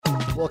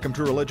Welcome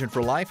to Religion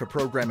for Life, a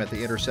program at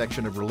the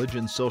intersection of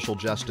religion, social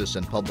justice,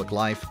 and public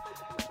life.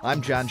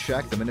 I'm John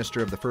Scheck, the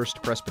minister of the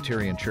First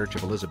Presbyterian Church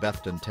of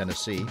Elizabethton,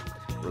 Tennessee.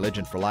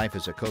 Religion for Life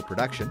is a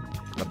co-production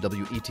of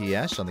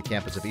WETS on the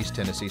campus of East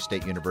Tennessee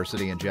State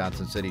University in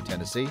Johnson City,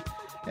 Tennessee,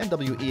 and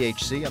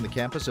WEHC on the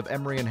campus of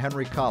Emory and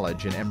Henry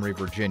College in Emory,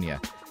 Virginia.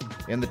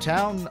 In the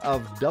town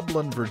of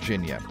Dublin,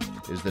 Virginia,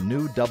 is the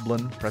New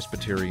Dublin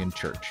Presbyterian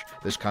Church.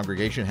 This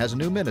congregation has a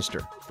new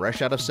minister,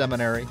 fresh out of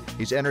seminary.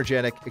 He's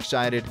energetic,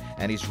 excited,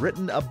 and he's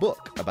written a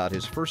book about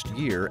his first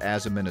year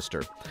as a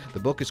minister. The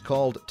book is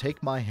called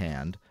Take My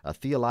Hand, a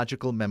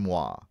Theological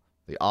Memoir.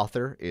 The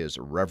author is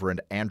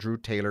Reverend Andrew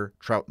Taylor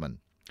Troutman.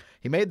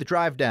 He made the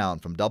drive down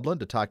from Dublin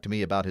to talk to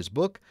me about his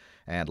book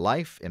and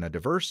life in a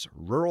diverse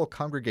rural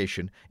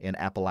congregation in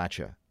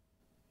Appalachia.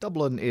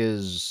 Dublin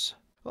is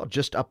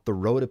just up the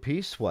road a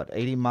piece,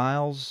 80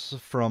 miles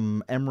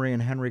from Emory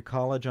and Henry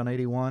College on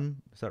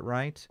 81? Is that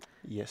right?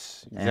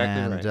 Yes,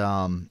 exactly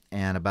right.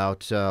 And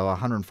about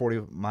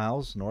 140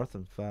 miles north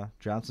of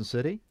Johnson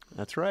City?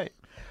 That's right.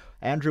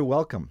 Andrew,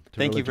 welcome to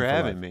Thank you for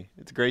having Life. me.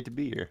 It's great to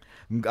be here.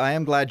 I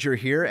am glad you're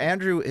here.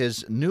 Andrew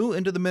is new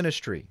into the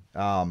ministry,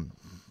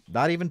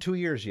 not even 2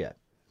 years yet.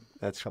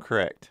 That's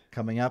correct.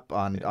 Coming up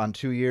on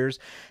 2 years.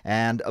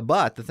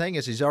 But the thing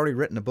is, he's already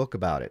written a book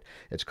about it.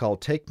 It's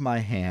called Take My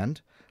Hand,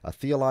 a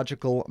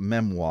Theological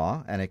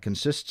Memoir, and it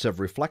consists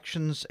of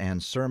reflections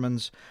and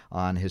sermons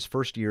on his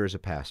first year as a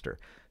pastor.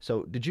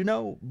 So did you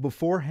know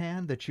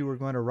beforehand that you were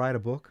going to write a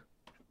book?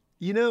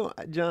 You know,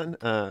 John,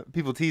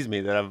 people tease me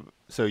that I'm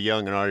so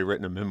young and already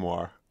written a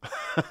memoir.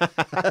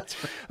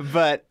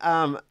 But,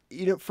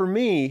 for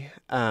me,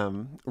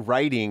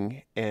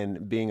 writing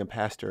and being a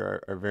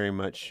pastor are very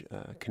much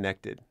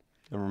connected.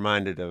 I'm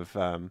reminded of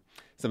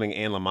something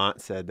Anne Lamott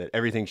said, that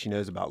everything she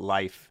knows about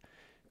life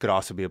could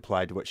also be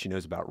applied to what she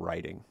knows about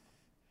writing.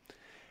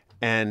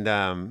 And,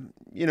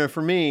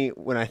 for me,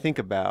 when I think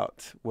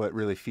about what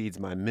really feeds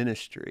my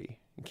ministry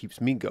and keeps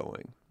me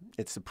going,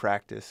 it's the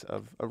practice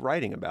of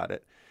writing about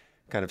it,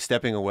 kind of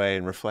stepping away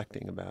and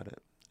reflecting about it.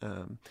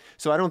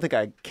 So I don't think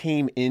I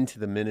came into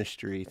the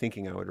ministry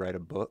thinking I would write a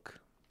book,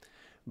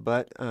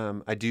 but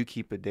I do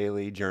keep a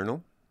daily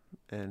journal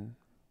and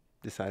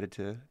decided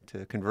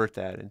to convert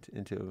that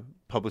into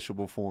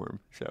publishable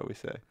form, shall we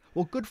say.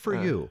 Well, good for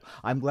you.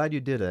 I'm glad you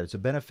did it. It's a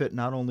benefit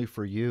not only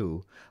for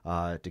you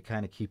to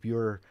kind of keep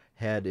your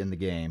head in the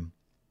game,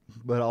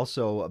 but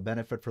also a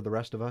benefit for the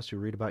rest of us who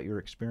read about your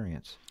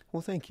experience.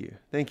 Well, thank you.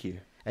 Thank you.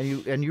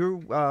 And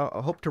you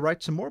hope to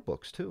write some more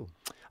books, too.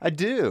 I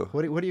do.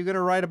 What are you going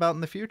to write about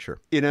in the future?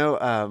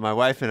 My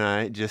wife and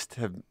I just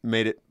have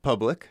made it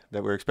public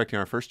that we're expecting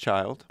our first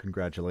child.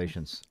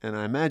 Congratulations. And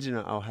I imagine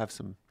I'll have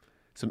some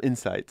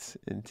insights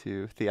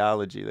into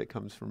theology that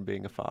comes from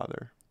being a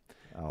father.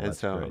 Oh, and that's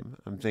so great.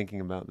 I'm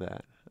thinking about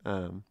that.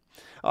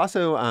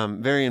 Also,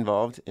 I'm very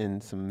involved in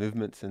some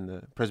movements in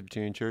the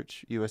Presbyterian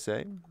Church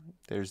USA.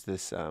 There's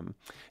this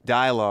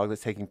dialogue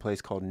that's taking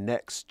place called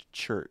Next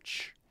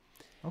Church.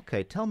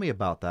 Okay, tell me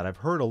about that. I've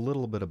heard a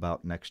little bit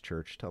about Next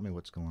Church. Tell me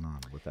what's going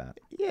on with that.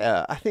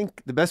 Yeah, I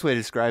think the best way to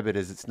describe it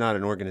is it's not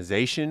an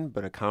organization,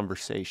 but a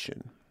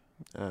conversation.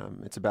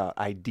 It's about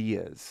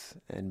ideas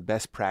and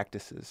best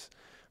practices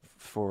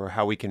for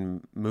how we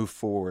can move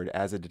forward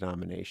as a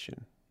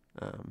denomination.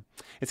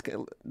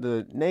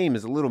 The name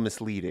is a little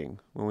misleading.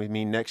 When we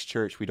mean Next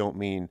Church, we don't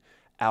mean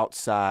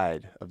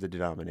outside of the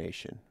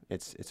denomination.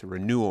 It's a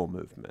renewal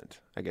movement,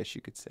 I guess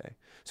you could say.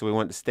 So we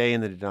want to stay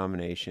in the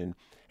denomination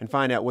and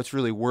find out what's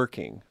really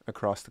working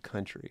across the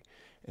country,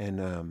 and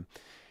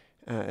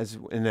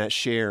that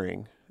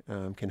sharing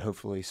can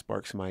hopefully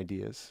spark some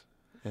ideas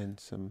and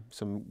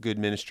some good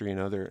ministry in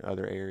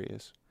other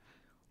areas.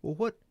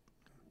 Well,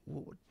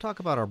 talk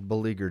about our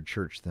beleaguered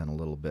church then a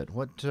little bit.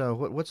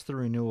 What's the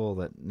renewal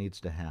that needs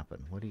to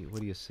happen? What do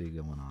you see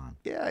going on?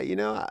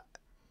 Yeah,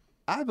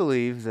 I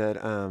believe that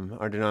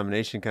our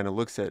denomination kind of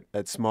looks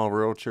at small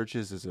rural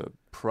churches as a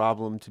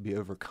problem to be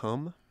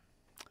overcome,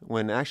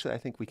 when actually I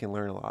think we can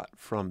learn a lot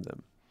from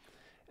them.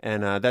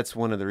 And that's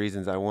one of the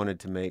reasons I wanted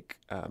to make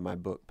my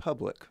book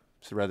public.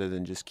 So rather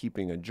than just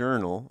keeping a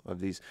journal of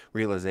these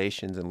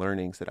realizations and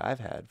learnings that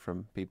I've had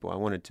from people, I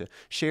wanted to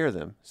share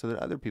them so that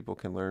other people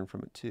can learn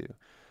from it too.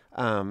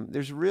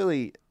 There's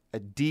really a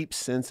deep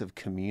sense of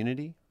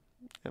community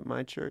at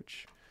my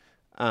church.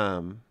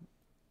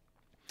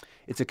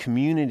 It's a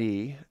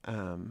community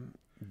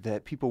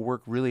that people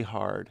work really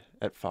hard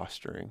at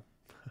fostering.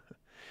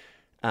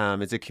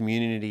 It's a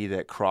community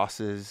that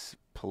crosses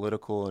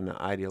political and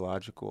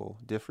ideological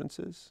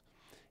differences.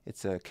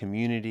 It's a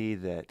community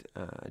that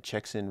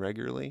checks in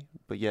regularly,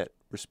 but yet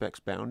respects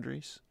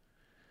boundaries.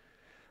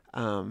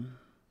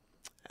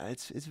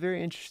 It's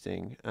very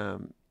interesting.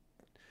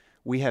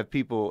 We have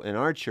people in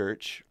our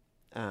church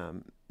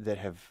that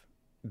have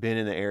been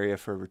in the area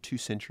for over 2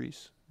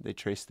 centuries. They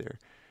trace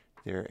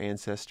their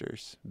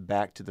ancestors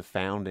back to the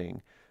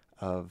founding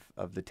of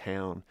the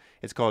town.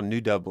 It's called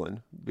New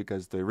Dublin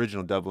because the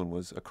original Dublin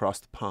was across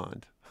the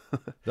pond.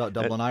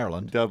 Dublin,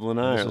 Ireland. Dublin,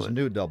 Ireland. This is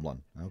New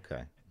Dublin.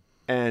 Okay.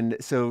 And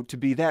so to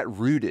be that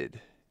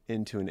rooted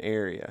into an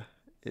area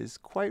is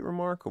quite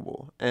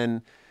remarkable.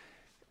 And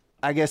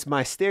I guess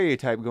my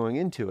stereotype going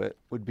into it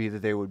would be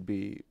that they would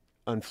be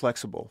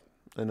unflexible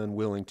and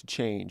unwilling to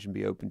change and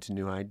be open to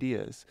new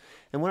ideas.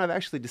 And what I've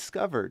actually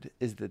discovered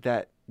is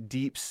that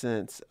deep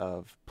sense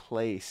of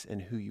place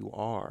and who you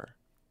are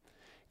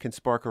can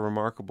spark a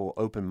remarkable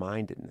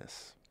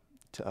open-mindedness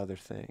to other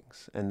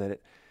things, and that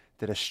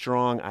a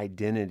strong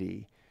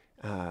identity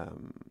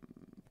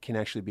can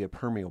actually be a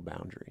permeable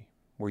boundary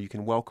where you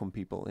can welcome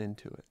people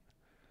into it.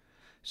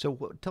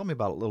 So tell me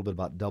a little bit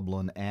about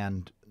Dublin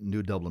and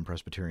New Dublin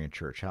Presbyterian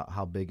Church.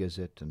 How big is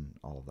it and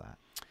all of that?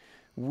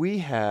 We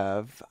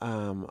have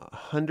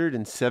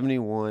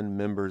 171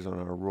 members on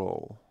our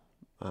roll,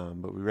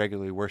 but we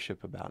regularly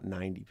worship about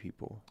 90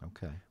 people.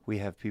 Okay. We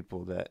have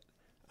people that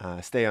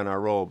stay on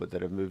our roll, but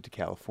that have moved to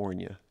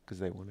California because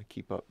they want to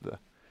keep up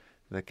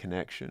the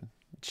connection,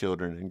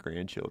 children and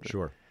grandchildren.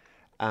 Sure.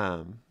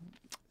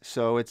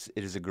 So it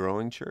is a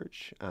growing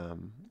church.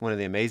 One of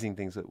the amazing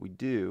things that we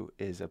do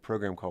is a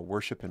program called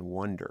Worship and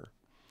Wonder.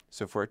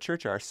 So for a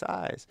church our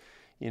size,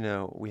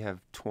 we have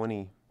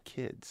 20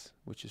 kids,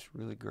 which is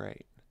really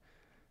great.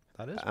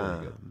 That is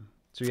very good.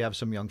 So you have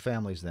some young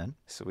families then?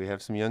 So we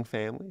have some young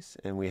families,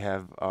 and we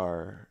have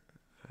our,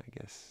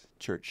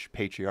 church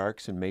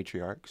patriarchs and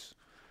matriarchs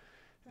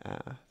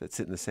that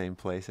sit in the same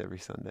place every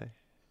Sunday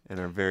and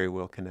are very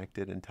well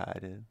connected and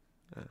tied in.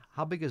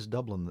 How big is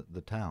Dublin,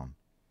 the town?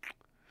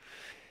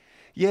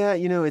 Yeah,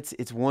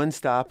 it's one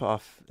stop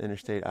off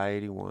Interstate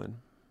I-81,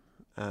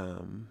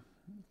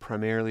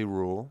 primarily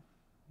rural.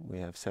 We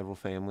have several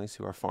families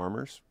who are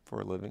farmers for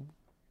a living.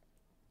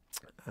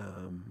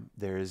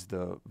 There is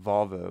the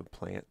Volvo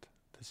plant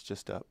that's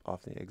just up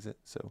off the exit,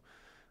 so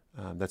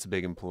that's a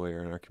big employer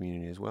in our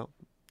community as well.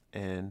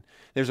 And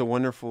there's a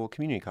wonderful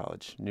community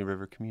college, New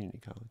River Community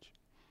College.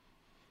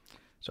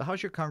 So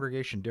how's your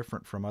congregation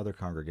different from other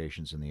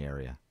congregations in the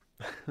area?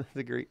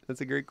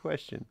 That's a great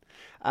question.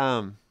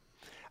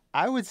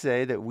 I would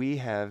say that we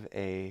have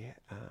a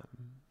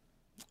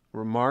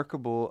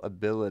remarkable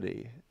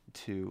ability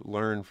to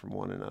learn from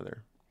one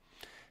another.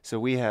 So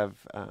we have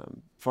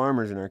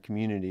farmers in our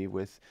community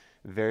with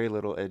very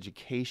little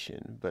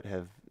education, but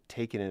have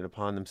taken it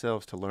upon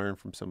themselves to learn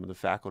from some of the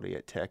faculty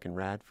at Tech and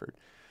Radford.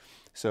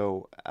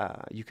 So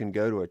you can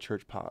go to a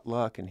church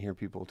potluck and hear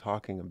people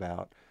talking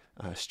about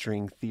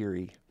string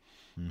theory.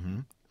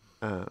 Mm-hmm.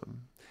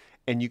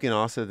 And you can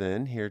also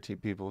then hear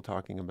people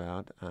talking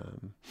about,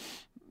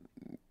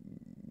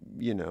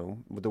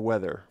 the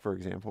weather, for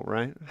example,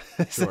 right?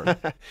 Sure.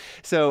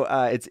 So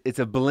it's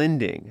a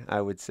blending,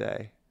 I would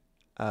say,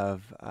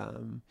 of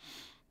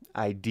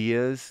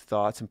ideas,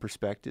 thoughts, and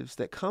perspectives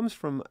that comes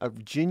from a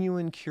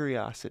genuine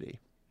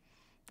curiosity.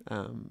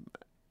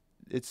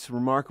 It's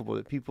remarkable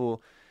that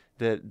people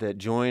that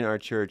join our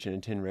church and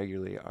attend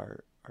regularly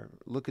are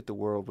look at the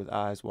world with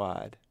eyes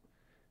wide.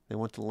 They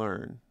want to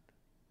learn.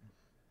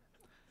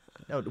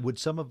 Now, would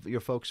some of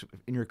your folks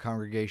in your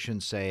congregation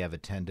say have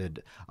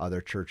attended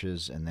other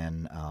churches and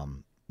then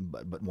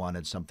but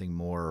wanted something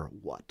more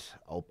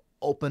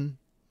open?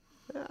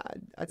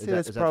 I'd say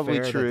that's probably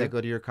fair, true. That they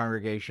go to your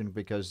congregation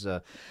because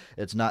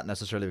it's not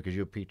necessarily because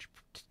you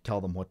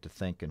tell them what to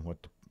think and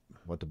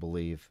what to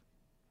believe.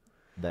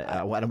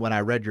 That when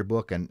I read your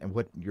book and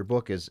what your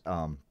book is.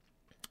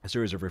 A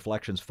series of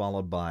reflections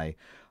followed by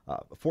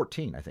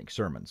 14, I think,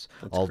 sermons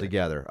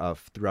altogether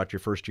throughout your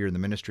first year in the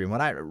ministry. And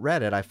when I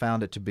read it, I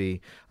found it to be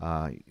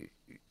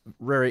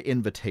very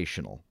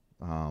invitational.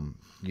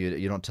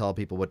 You don't tell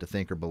people what to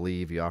think or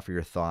believe. You offer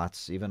your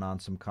thoughts, even on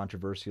some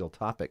controversial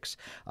topics.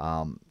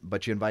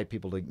 But you invite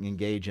people to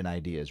engage in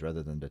ideas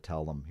rather than to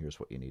tell them, here's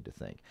what you need to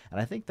think.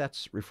 And I think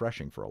that's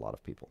refreshing for a lot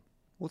of people.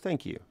 Well,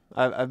 thank you.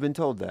 I've been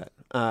told that.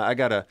 I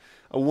got a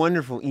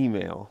wonderful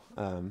email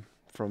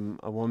from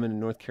a woman in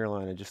North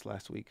Carolina just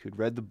last week who'd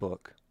read the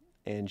book,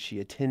 and she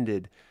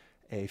attended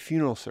a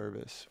funeral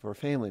service for a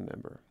family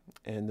member.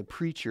 And the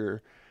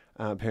preacher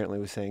apparently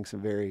was saying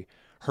some very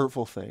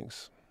hurtful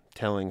things,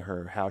 telling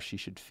her how she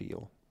should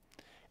feel.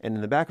 And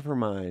in the back of her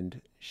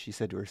mind, she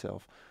said to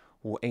herself,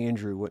 well,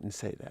 Andrew wouldn't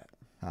say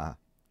that.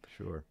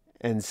 Sure.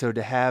 And so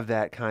to have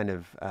that kind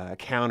of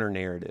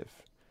counter-narrative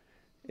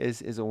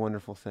is a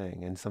wonderful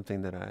thing, and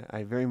something that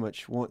I very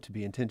much want to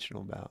be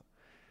intentional about.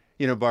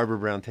 Barbara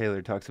Brown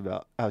Taylor talks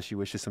about how she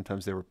wishes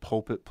sometimes there were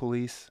pulpit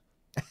police.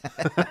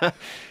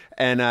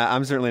 And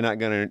I'm certainly not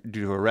going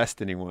to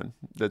arrest anyone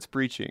that's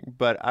preaching,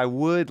 but I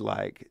would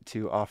like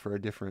to offer a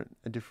different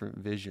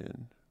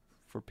vision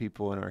for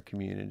people in our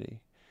community,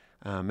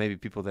 maybe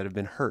people that have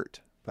been hurt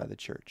by the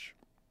church.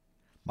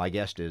 My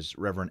guest is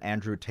Reverend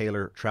Andrew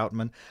Taylor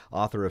Troutman,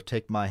 author of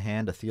Take My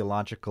Hand, a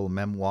theological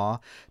memoir,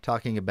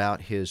 talking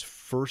about his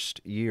first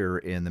year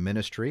in the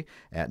ministry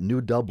at New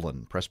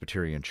Dublin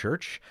Presbyterian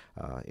Church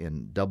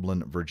in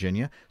Dublin,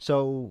 Virginia.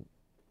 So,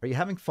 are you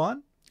having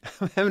fun?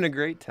 I'm having a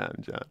great time,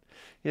 John.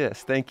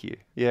 Yes, thank you.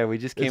 Yeah, we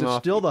just Is came it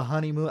off. still the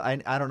honeymoon?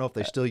 I don't know if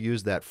they still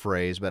use that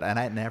phrase, but and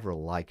I never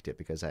liked it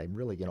because I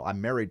really,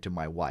 I'm married to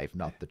my wife,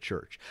 not the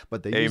church.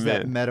 But they use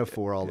that Amen.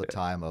 metaphor all the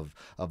time of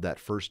that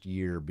first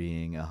year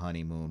being a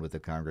honeymoon with the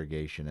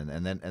congregation,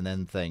 and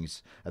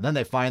then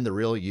they find the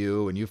real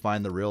you, and you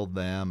find the real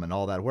them, and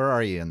all that. Where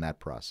are you in that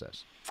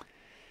process?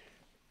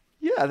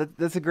 Yeah,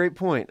 that's a great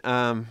point.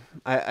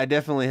 I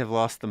definitely have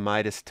lost the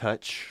Midas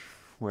touch,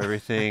 where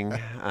everything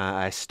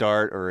I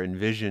start or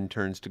envision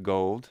turns to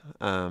gold.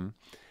 But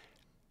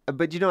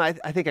I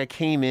think I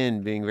came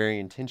in being very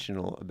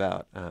intentional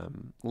about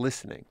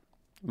listening.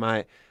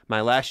 My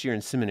last year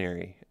in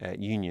seminary at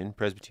Union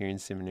Presbyterian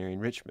Seminary in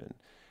Richmond,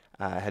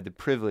 I had the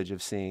privilege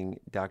of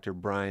seeing Dr.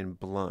 Brian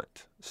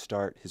Blunt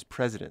start his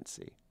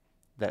presidency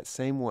that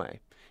same way.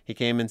 He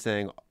came in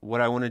saying,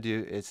 "What I want to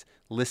do is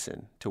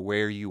listen to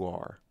where you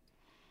are."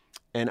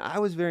 And I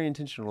was very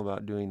intentional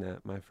about doing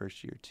that my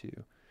first year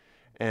too.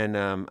 And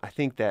I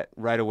think that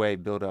right away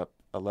built up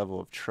a level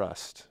of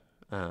trust.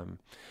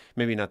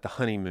 Maybe not the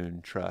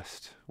honeymoon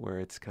trust, where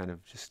it's kind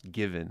of just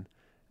given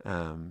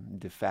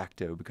de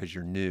facto because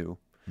you're new,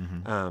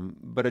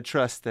 but a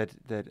trust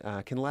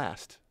that can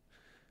last.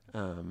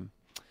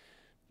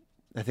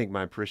 I think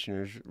my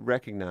parishioners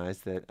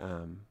recognize that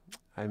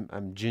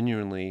I'm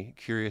genuinely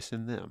curious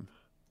in them.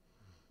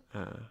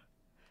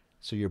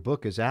 So your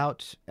book is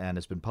out and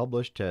it's been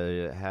published.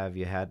 Have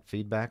you had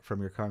feedback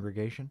from your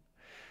congregation?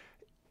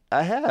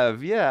 I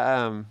have,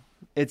 yeah.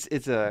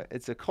 It's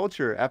a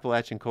culture,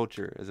 Appalachian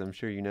culture, as I'm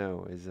sure you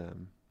know,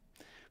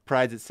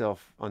 prides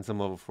itself on some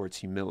level for its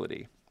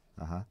humility.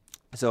 Uh-huh.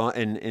 So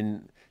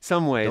in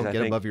some ways, Don't I get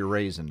think above your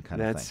raisin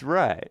kind of thing. that's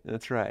right.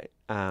 That's right.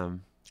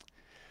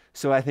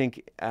 So I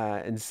think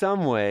in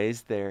some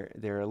ways they're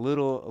a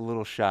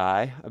little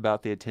shy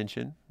about the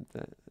attention,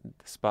 the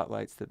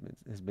spotlights that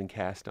has been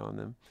cast on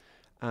them.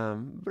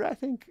 But I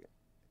think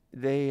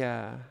they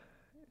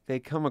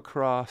come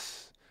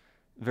across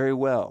very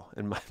well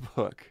in my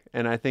book,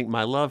 and I think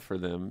my love for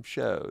them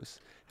shows.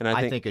 And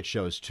I think it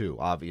shows too.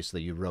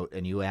 Obviously, you wrote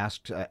and you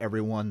asked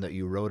everyone that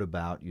you wrote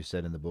about. You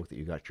said in the book that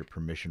you got your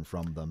permission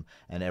from them,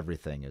 and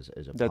everything is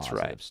a that's positive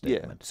right.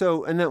 statement. Yeah.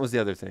 So, and that was the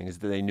other thing, is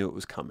that they knew it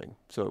was coming,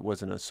 so it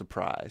wasn't a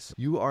surprise.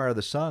 You are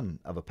the son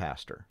of a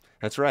pastor.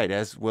 That's right,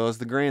 as well as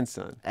the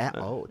grandson.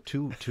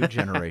 Two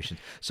generations.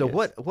 So,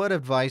 Yes. what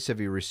advice have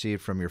you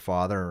received from your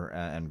father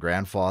and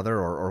grandfather,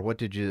 or what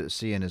did you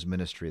see in his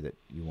ministry that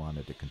you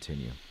wanted to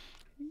continue?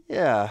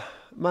 Yeah,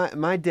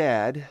 my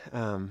dad.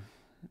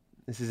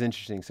 This is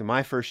interesting. So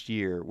my first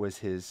year was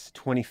his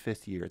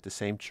 25th year at the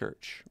same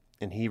church,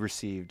 and he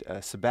received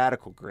a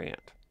sabbatical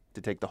grant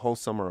to take the whole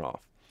summer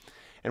off.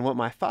 And what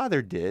my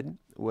father did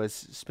was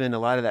spend a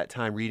lot of that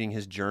time reading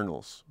his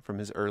journals from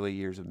his early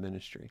years of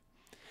ministry.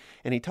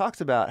 And he talks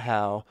about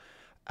how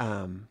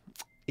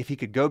if he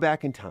could go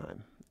back in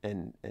time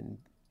and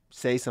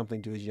say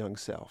something to his young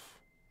self,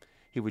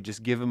 he would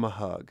just give him a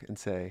hug and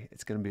say,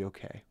 "It's going to be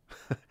okay."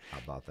 How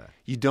about that?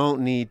 You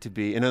don't need to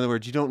be, in other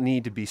words, you don't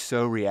need to be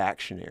so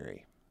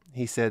reactionary.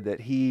 He said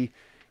that he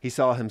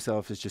saw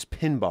himself as just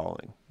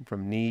pinballing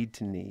from need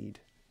to need.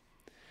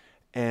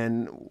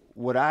 And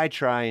what I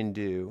try and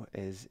do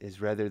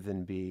is rather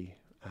than be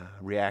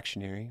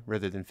reactionary,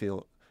 rather than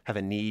have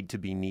a need to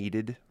be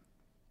needed,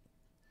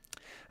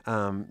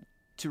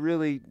 to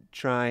really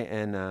try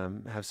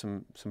and have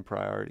some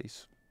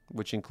priorities,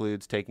 which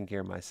includes taking care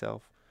of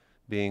myself,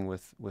 being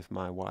with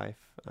my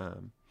wife.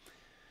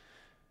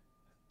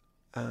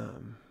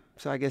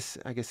 So I guess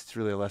it's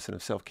really a lesson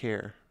of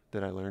self-care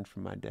that I learned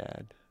from my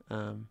dad.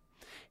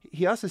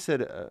 He also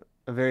said a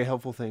very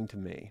helpful thing to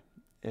me,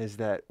 is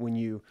that when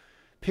you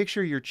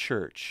picture your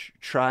church,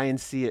 try and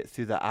see it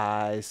through the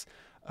eyes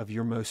of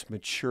your most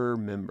mature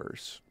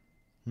members.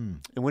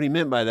 And what he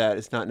meant by that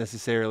is not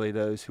necessarily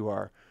those who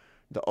are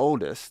the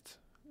oldest,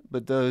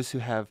 but those who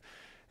have,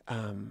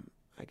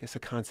 I guess, a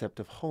concept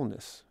of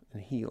wholeness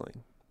and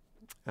healing.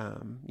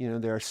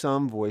 There are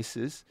some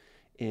voices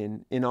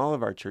in all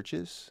of our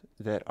churches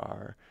that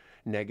are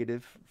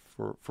negative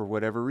for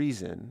whatever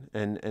reason,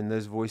 and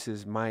those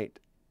voices might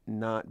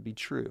not be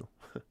true.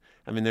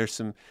 I mean,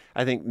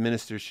 I think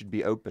ministers should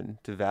be open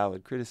to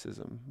valid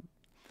criticism,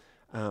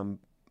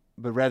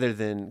 but rather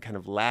than kind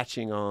of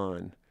latching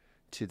on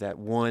to that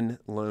one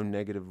lone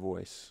negative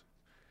voice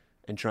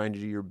and trying to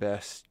do your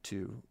best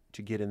to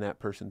get in that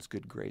person's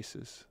good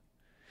graces,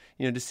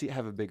 to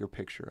have a bigger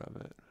picture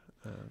of it.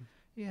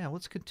 Yeah,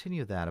 let's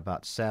continue that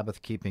about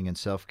Sabbath keeping and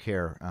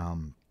self-care.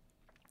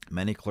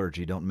 Many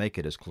clergy don't make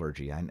it as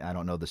clergy. I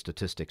don't know the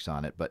statistics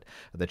on it, but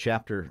the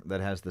chapter that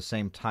has the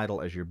same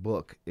title as your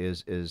book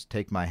is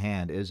Take My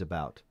Hand, is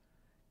about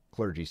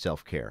clergy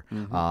self-care.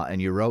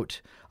 And you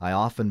wrote, "I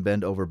often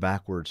bend over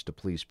backwards to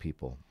please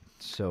people."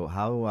 So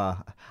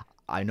how,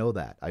 I know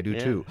that. I do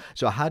too.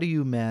 So how do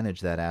you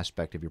manage that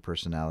aspect of your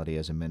personality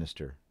as a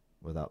minister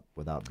without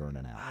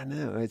burning out? I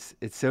know, it's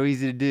so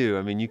easy to do.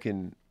 I mean, you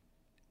can...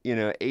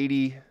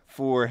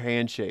 84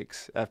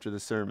 handshakes after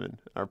the sermon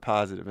are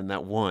positive, and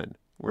that one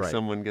where Right.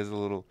 someone gives a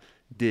little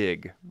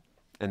dig.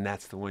 and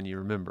that's the one you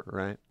remember,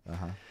 right?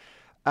 Uh-huh.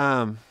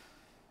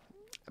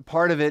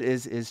 Part of it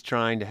is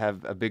trying to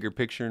have a bigger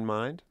picture in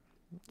mind.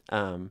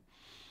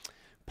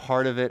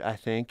 Part of it, I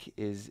think,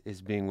 is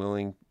being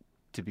willing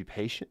to be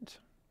patient.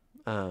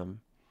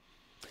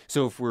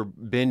 So if we're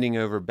bending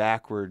over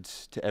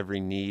backwards to every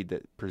need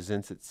that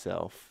presents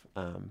itself,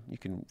 you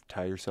can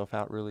tire yourself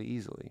out really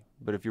easily.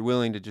 But if you're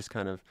willing to just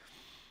kind of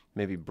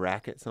maybe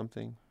bracket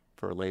something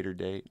for a later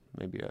date,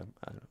 maybe a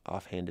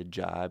offhanded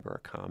jibe or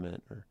a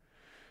comment, or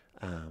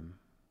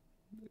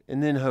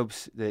and then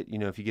hopes that,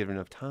 if you give it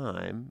enough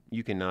time,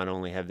 you can not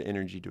only have the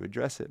energy to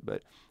address it,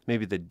 but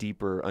maybe the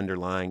deeper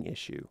underlying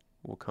issue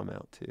will come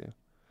out too.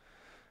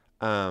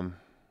 I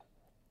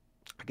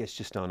guess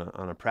just on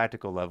a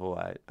practical level,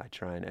 I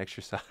try and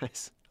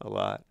exercise a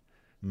lot,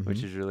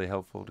 which is really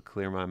helpful to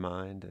clear my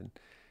mind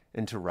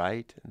and to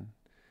write and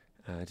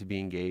to be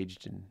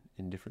engaged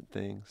in different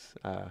things.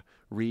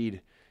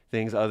 Read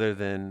things other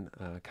than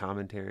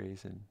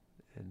commentaries and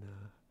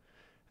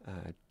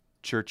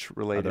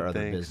church-related other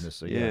things. business.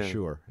 So yeah,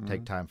 sure.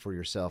 Take time for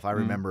yourself. I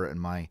remember in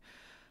my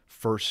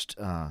first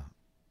couple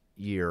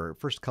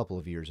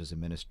of years as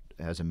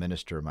a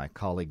minister, my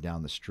colleague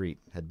down the street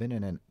had been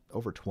in it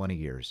over 20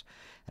 years,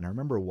 and I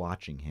remember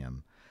watching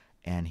him,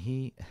 and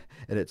it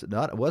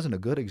wasn't a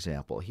good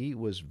example. He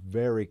was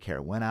very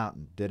careful, went out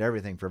and did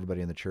everything for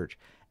everybody in the church,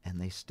 and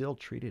they still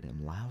treated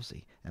him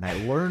lousy. And I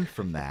learned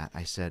from that.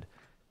 I said,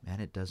 man,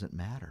 it doesn't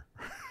matter.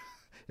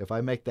 If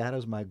I make that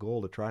as my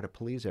goal to try to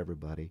please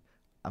everybody,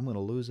 I'm going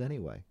to lose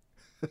anyway.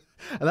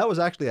 And that was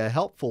actually a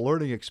helpful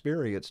learning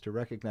experience to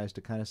recognize,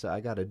 to kind of say, I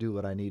got to do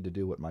what I need to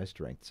do, what my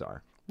strengths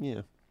are.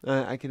 Yeah,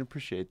 I can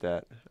appreciate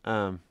that.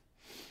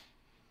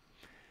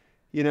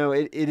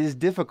 It is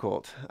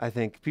difficult. I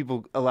think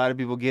a lot of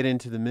people get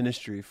into the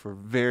ministry for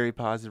very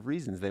positive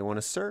reasons. They want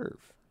to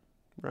serve,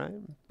 right?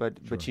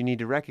 But you need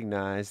to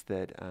recognize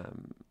that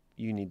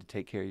you need to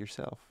take care of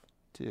yourself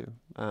too.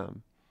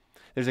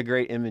 There's a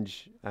great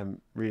image.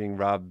 I'm reading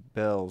Rob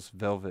Bell's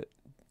Velvet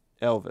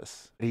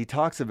Elvis. He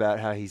talks about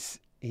how he's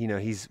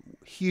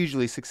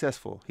hugely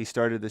successful. He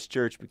started this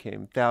church,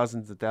 became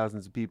thousands and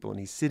thousands of people, and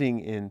he's sitting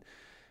in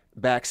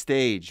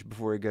backstage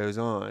before he goes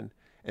on,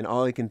 and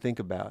all he can think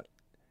about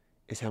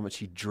is how much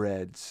he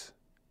dreads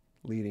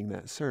leading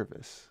that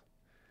service.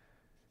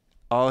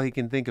 All he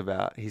can think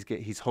about,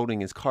 he's holding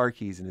his car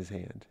keys in his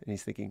hand, and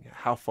he's thinking,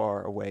 how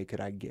far away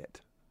could I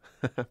get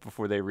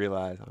before they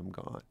realize I'm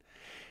gone?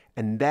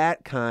 And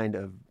that kind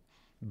of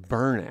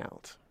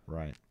burnout.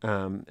 Right.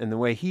 And the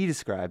way he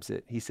describes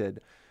it, he said,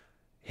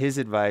 his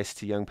advice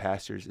to young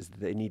pastors is that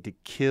they need to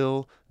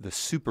kill the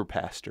super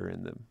pastor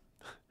in them.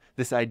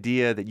 This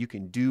idea that you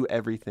can do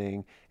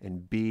everything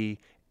and be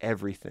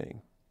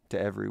everything to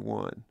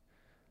everyone.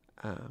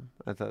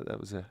 I thought that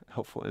was a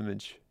helpful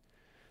image.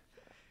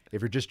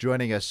 If you're just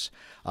joining us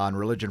on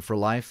Religion for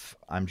Life,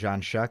 I'm John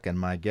Shuck, and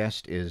my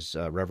guest is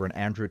Reverend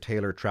Andrew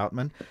Taylor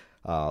Troutman,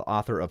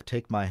 author of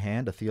Take My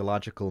Hand, a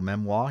theological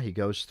memoir. He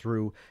goes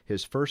through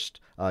his first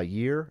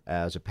year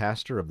as a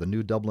pastor of the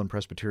New Dublin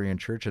Presbyterian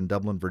Church in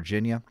Dublin,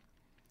 Virginia,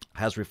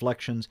 has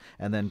reflections,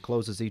 and then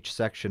closes each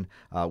section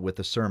with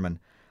a sermon.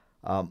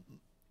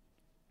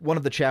 One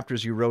of the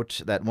chapters you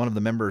wrote that one of the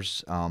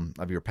members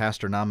of your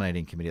pastor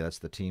nominating committee, that's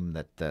the team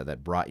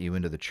that brought you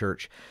into the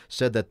church,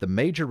 said that the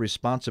major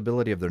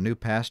responsibility of their new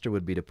pastor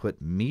would be to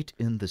put meat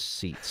in the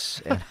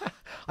seats. And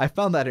I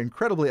found that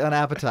incredibly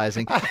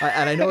unappetizing.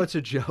 And I know it's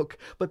a joke,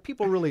 but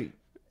people really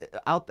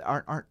out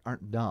there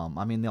aren't dumb.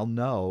 I mean, they'll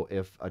know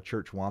if a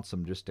church wants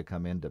them just to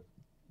come in to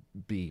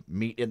be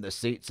meat in the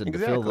seats and to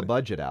fill the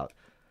budget out.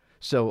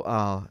 So,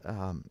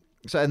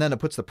 and then it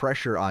puts the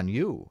pressure on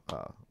you.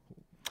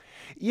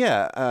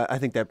 Yeah, I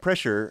think that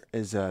pressure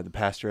is the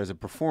pastor as a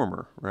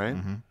performer, right?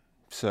 Mm-hmm.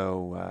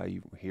 So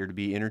you're here to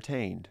be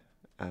entertained.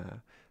 I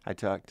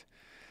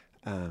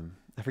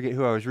forget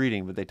who I was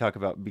reading, but they talk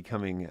about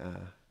becoming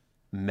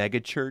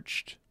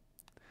mega-churched.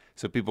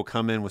 So people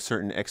come in with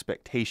certain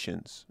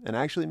expectations. And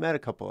I actually met a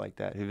couple like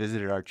that who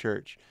visited our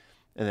church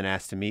and then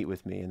asked to meet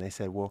with me. And they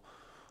said, well,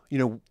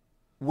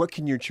 what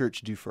can your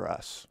church do for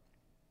us?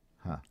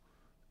 Huh.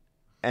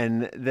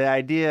 And the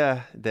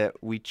idea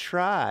that we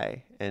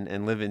try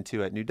and live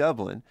into at New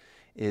Dublin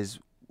is,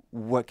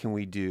 what can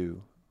we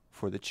do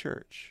for the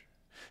church?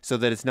 So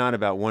that it's not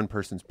about one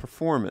person's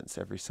performance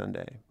every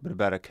Sunday, but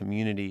about a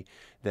community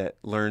that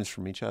learns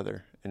from each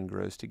other and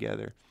grows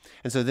together.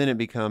 And so then it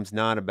becomes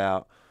not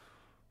about,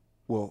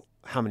 well,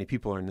 how many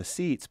people are in the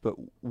seats, but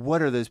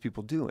what are those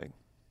people doing?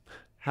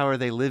 How are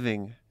they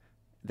living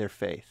their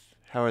faith?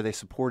 How are they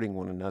supporting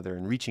one another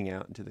and reaching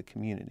out into the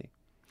community?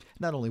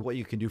 Not only what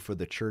you can do for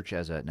the church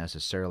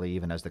necessarily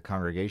even as the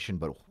congregation,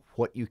 but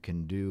what you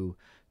can do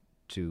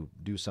to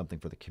do something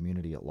for the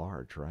community at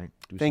large, right?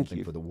 Do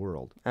something for the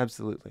world.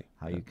 Absolutely.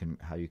 How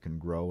you can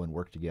grow and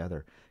work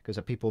together.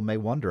 Because people may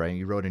wonder, and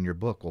you wrote in your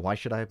book, well, why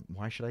should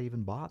I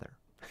even bother?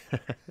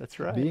 That's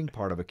right. Being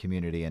part of a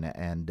community,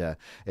 and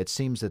it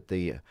seems that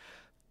the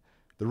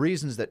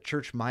reasons that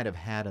church might have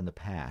had in the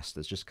past,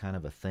 that's just kind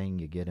of a thing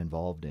you get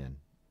involved in,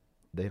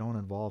 they don't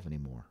involve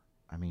anymore.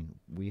 I mean,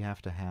 we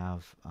have to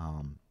have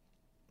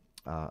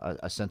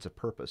a sense of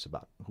purpose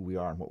about who we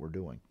are and what we're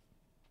doing.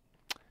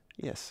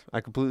 Yes,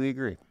 I completely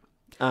agree.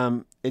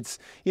 It's,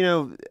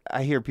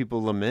 I hear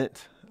people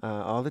lament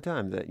all the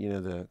time that,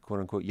 the quote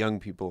unquote young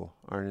people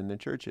aren't in the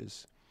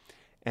churches.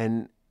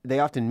 And they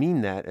often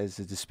mean that as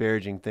a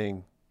disparaging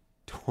thing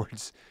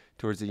towards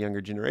the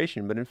younger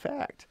generation. But in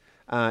fact,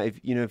 if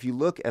you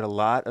look at a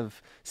lot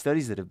of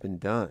studies that have been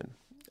done,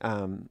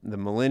 the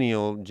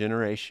millennial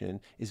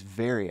generation is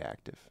very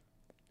active,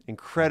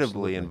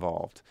 incredibly Absolutely.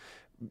 involved.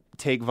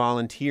 Take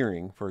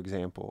volunteering, for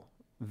example,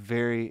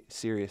 very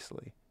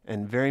seriously,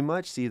 and very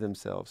much see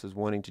themselves as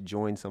wanting to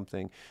join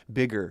something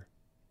bigger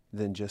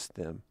than just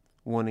them,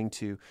 wanting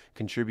to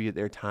contribute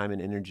their time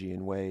and energy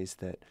in ways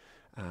that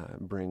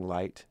bring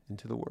light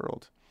into the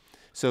world.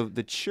 So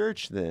the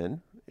church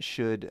then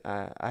should,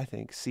 I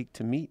think, seek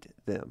to meet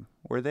them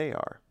where they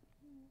are,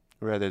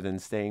 rather than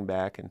staying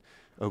back and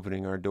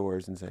opening our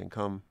doors and saying,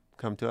 come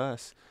to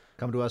us.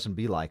 Come to us and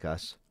be like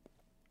us.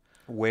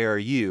 Where are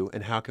you,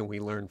 and how can we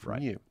learn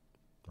from you?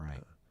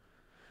 Right.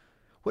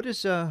 What do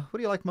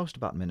you like most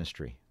about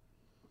ministry?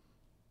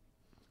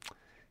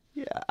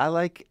 Yeah, I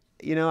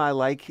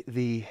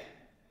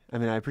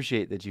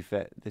appreciate that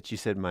you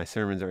said my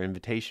sermons are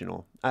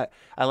invitational. I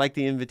like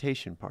the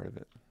invitation part of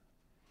it.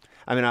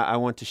 I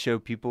want to show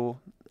people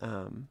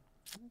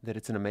that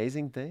it's an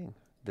amazing thing,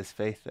 this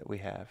faith that we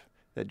have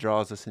that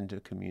draws us into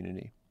a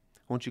community.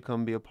 Won't you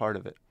come be a part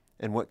of it?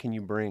 And what can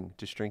you bring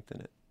to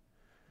strengthen it?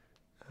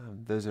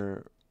 Those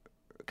are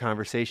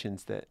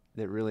conversations that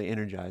really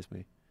energize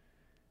me.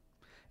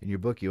 In your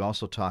book, you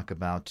also talk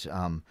about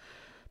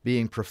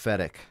being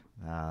prophetic,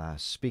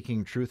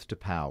 speaking truth to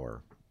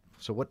power.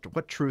 So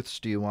what truths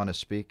do you want to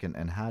speak,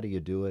 and how do you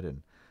do it,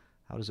 and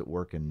how does it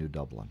work in New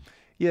Dublin?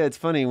 Yeah, it's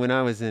funny. When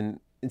I was in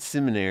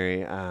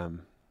seminary,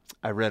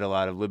 I read a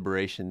lot of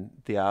liberation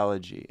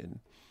theology and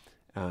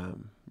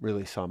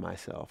really saw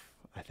myself,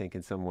 I think,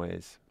 in some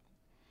ways.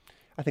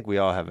 I think we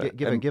all have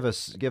Give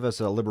us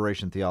a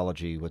liberation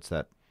theology. What's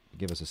that?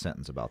 Give us a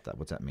sentence about that.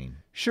 What's that mean?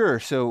 Sure.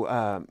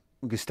 So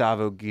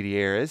Gustavo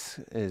Gutierrez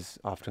is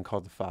often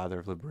called the father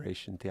of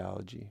liberation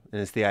theology, and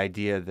it's the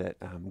idea that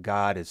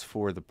God is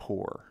for the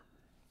poor,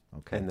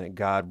 Okay. and that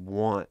God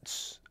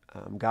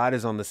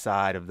is on the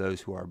side of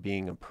those who are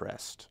being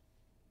oppressed,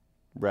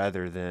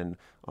 rather than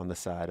on the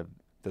side of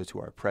those who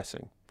are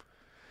oppressing.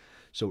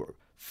 So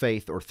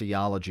faith or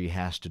theology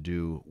has to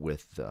do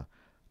with the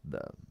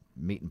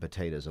meat and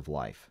potatoes of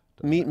life.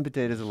 Meat and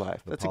potatoes of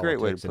life. That's a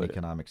great way to put and it.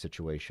 economic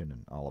situation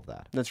and all of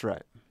that. That's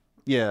right.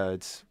 Yeah,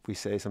 we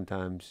say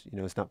sometimes,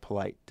 it's not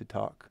polite to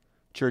talk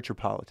church or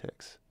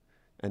politics.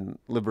 And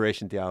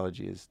liberation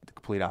theology is the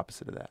complete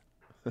opposite of that.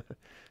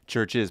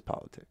 Church is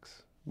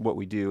politics. What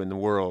we do in the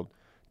world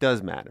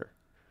does matter.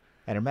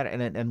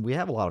 And we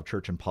have a lot of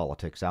church and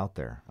politics out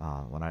there.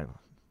 I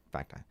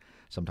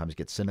sometimes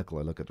get cynical.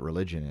 I look at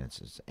religion, and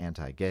it's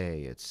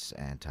anti-gay, it's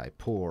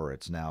anti-poor,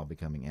 it's now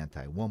becoming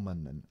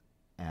anti-woman,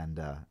 and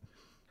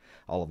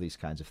all of these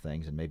kinds of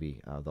things. And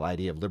maybe the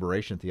idea of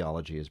liberation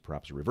theology is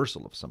perhaps a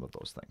reversal of some of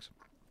those things.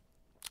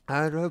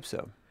 I would hope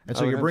so. And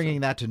so you're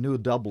bringing that to New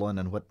Dublin,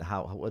 and what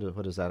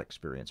has that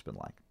experience been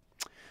like?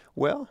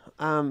 Well,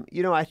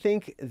 I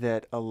think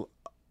that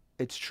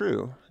it's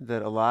true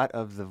that a lot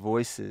of the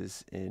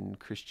voices in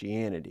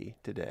Christianity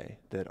today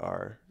that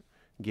are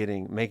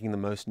making the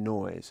most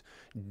noise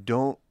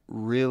don't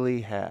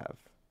really have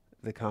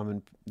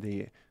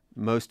the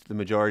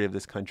majority of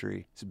this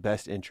country's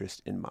best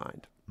interest in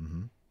mind.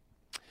 Mm-hmm.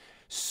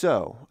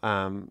 So,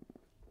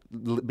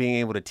 being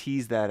able to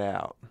tease that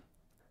out,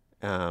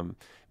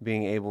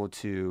 being able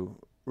to,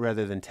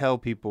 rather than tell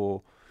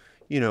people,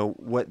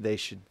 what they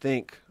should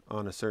think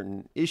on a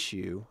certain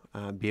issue,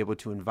 be able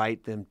to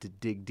invite them to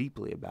dig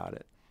deeply about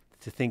it,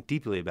 to think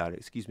deeply about it.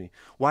 Excuse me.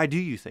 Why do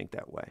you think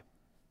that way?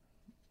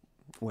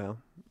 Well,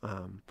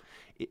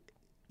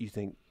 you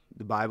think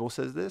the Bible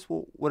says this?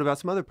 Well, what about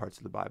some other parts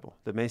of the Bible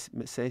that may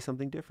say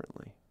something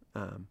differently?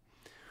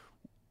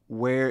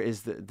 Where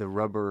is the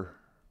rubber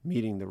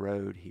meeting the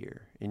road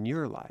here in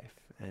your life,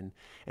 and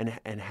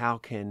how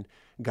can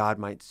God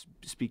might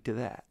speak to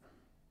that?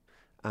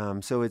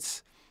 So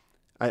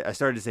I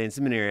started to say in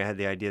seminary I had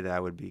the idea that I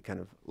would be kind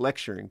of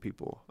lecturing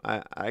people.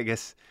 I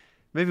guess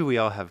maybe we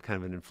all have kind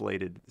of an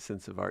inflated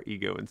sense of our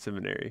ego in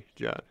seminary,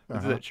 John.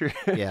 Is that true?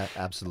 Yeah,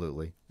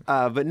 absolutely.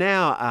 But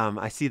now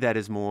I see that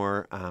as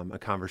more a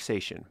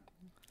conversation,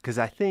 because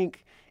I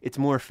think it's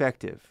more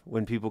effective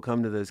when people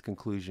come to those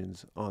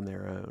conclusions on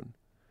their own,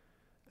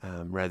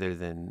 rather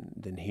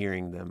than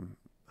hearing them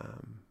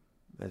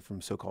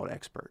from so-called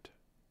expert.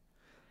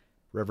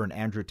 Reverend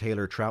Andrew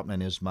Taylor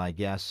Troutman is my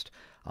guest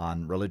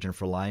on Religion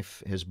for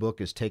Life. His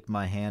book is Take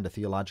My Hand, a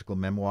theological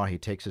memoir. He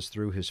takes us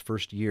through his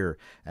first year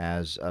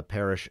as a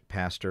parish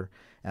pastor.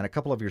 And a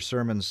couple of your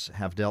sermons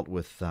have dealt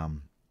with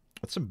some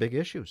big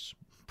issues: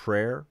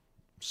 prayer,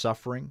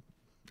 suffering,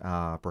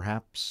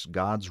 perhaps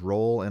God's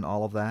role in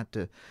all of that.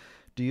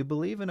 Do you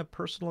believe in a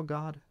personal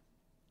God?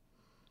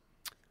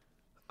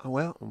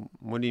 Well,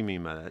 what do you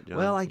mean by that, John?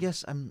 Well, I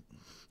guess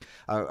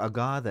a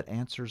God that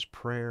answers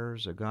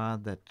prayers, a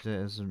God that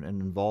is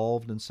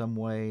involved in some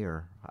way,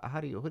 or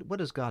what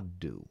does God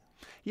do?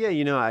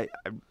 Yeah,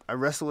 I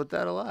wrestle with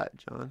that a lot,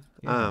 John.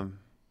 Yeah.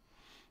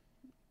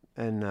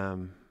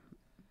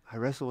 I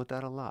wrestle with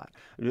that a lot.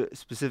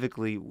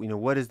 Specifically,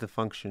 what is the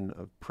function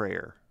of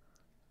prayer?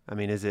 I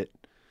mean,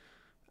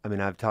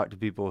 I've talked to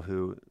people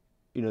who,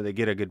 they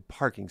get a good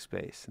parking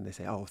space and they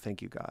say, "Oh,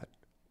 thank you, God."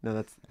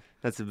 No,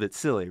 that's a bit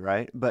silly,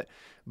 right? But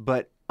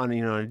on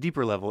a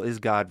deeper level, is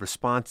God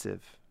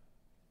responsive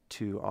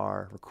to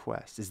our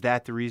requests? Is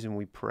that the reason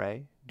we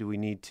pray? Do we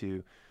need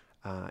to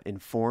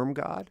inform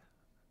God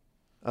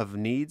of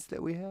needs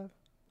that we have?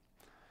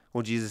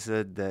 Well, Jesus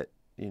said that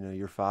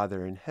your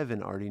Father in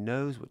heaven already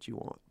knows what you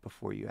want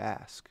before you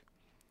ask.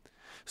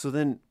 So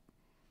then,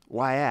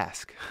 why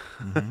ask?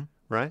 Mm-hmm.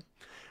 Right?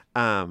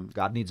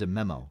 God needs a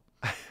memo.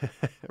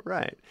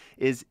 Right.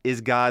 Is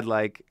God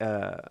like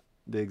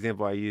the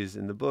example I use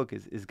in the book?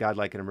 Is God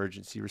like an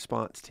emergency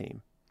response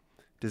team?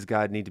 Does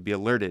God need to be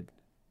alerted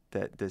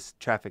that this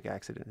traffic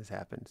accident has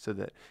happened so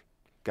that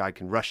God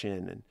can rush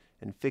in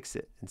and fix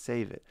it and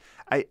save it?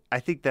 I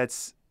think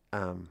that's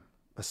a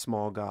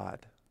small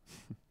God.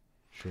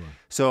 Sure.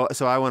 So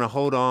I want to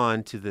hold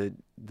on to the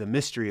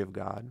mystery of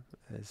God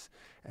as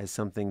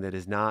something that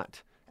is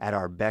not at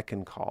our beck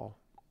and call,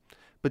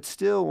 but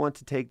still want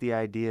to take the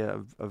idea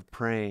of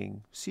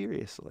praying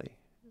seriously.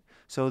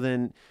 So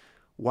then,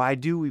 why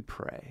do we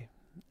pray?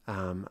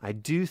 I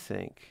do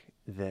think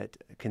that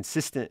a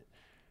consistent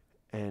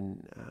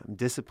and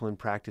disciplined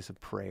practice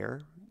of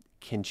prayer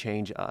can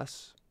change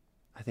us.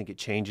 I think it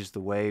changes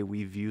the way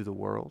we view the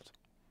world.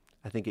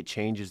 I think it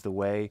changes the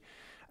way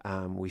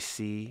we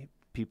see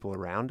people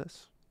around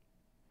us.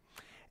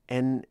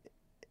 And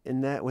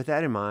with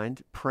that in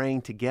mind,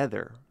 praying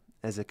together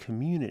as a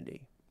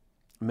community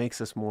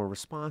makes us more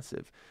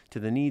responsive to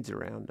the needs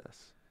around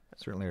us.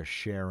 Certainly are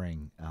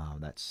sharing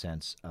that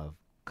sense of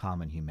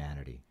common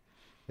humanity.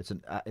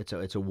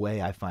 It's a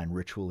way I find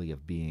ritually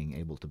of being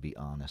able to be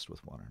honest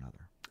with one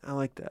another. I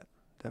like that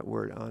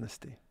word,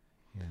 honesty.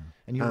 Yeah,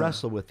 and you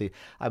wrestle with the.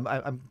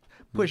 I'm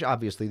push.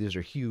 Obviously, these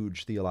are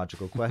huge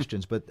theological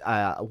questions, but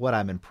what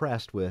I'm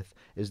impressed with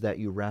is that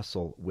you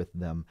wrestle with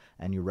them,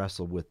 and you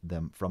wrestle with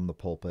them from the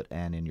pulpit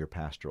and in your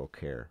pastoral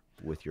care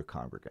with your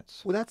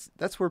congregants. Well,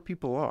 that's where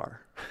people are.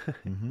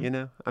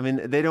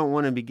 Mm-hmm. They don't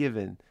want to be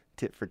given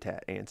tit for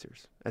tat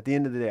answers. At the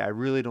end of the day, I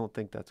really don't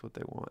think that's what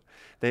they want.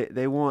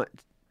 They want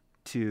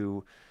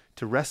to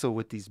wrestle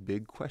with these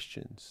big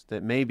questions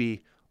that may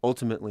be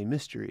ultimately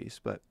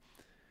mysteries, but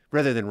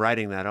rather than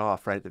writing that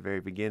off right at the very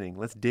beginning,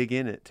 let's dig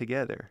in it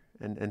together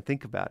and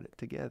think about it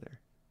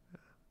together.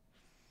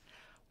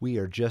 We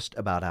are just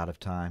about out of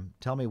time.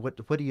 Tell me, what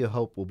do you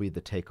hope will be the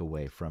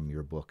takeaway from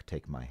your book,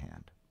 Take My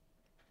Hand?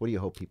 What do you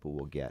hope people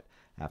will get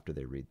after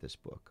they read this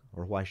book,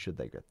 or why should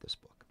they get this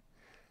book?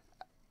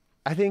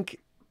 I think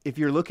if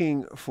you're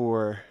looking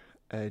for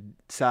a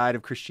side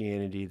of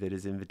Christianity that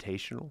is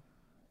invitational,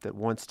 that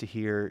wants to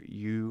hear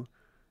you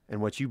and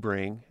what you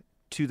bring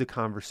to the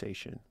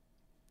conversation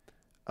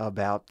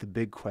about the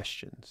big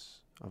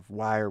questions of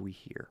why are we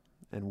here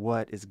and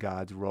what is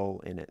God's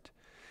role in it,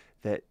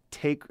 that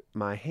Take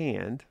My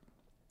Hand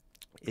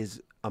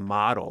is a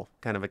model,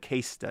 kind of a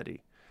case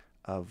study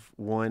of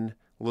one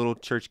little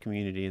church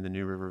community in the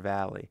New River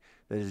Valley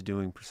that is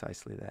doing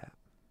precisely that.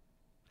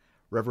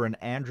 Reverend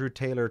Andrew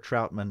Taylor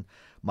Troutman,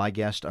 my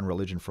guest on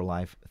Religion for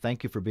Life,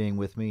 thank you for being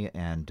with me,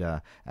 and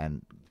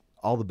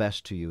all the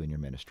best to you in your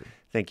ministry.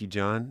 Thank you,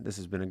 John. This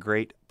has been a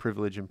great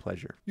privilege and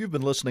pleasure. You've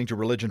been listening to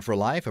Religion for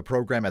Life, a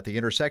program at the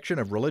intersection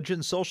of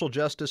religion, social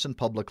justice, and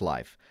public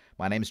life.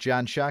 My name's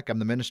John Shuck. I'm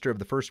the minister of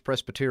the First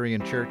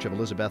Presbyterian Church of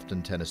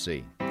Elizabethton,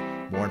 Tennessee.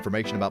 More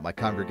information about my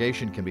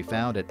congregation can be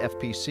found at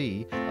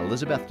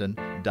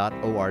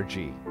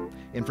fpcelizabethton.org.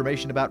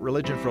 Information about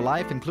Religion for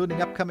Life,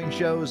 including upcoming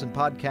shows and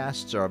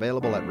podcasts, are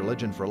available at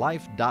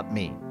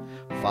religionforlife.me.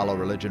 Follow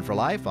Religion for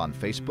Life on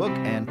Facebook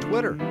and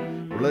Twitter.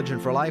 Religion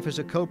for Life is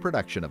a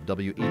co-production of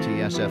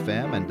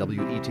WETS-FM and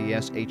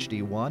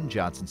WETS-HD1,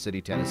 Johnson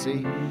City,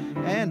 Tennessee,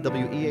 and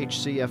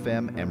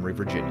WEHC-FM, Emory,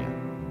 Virginia.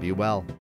 Be well.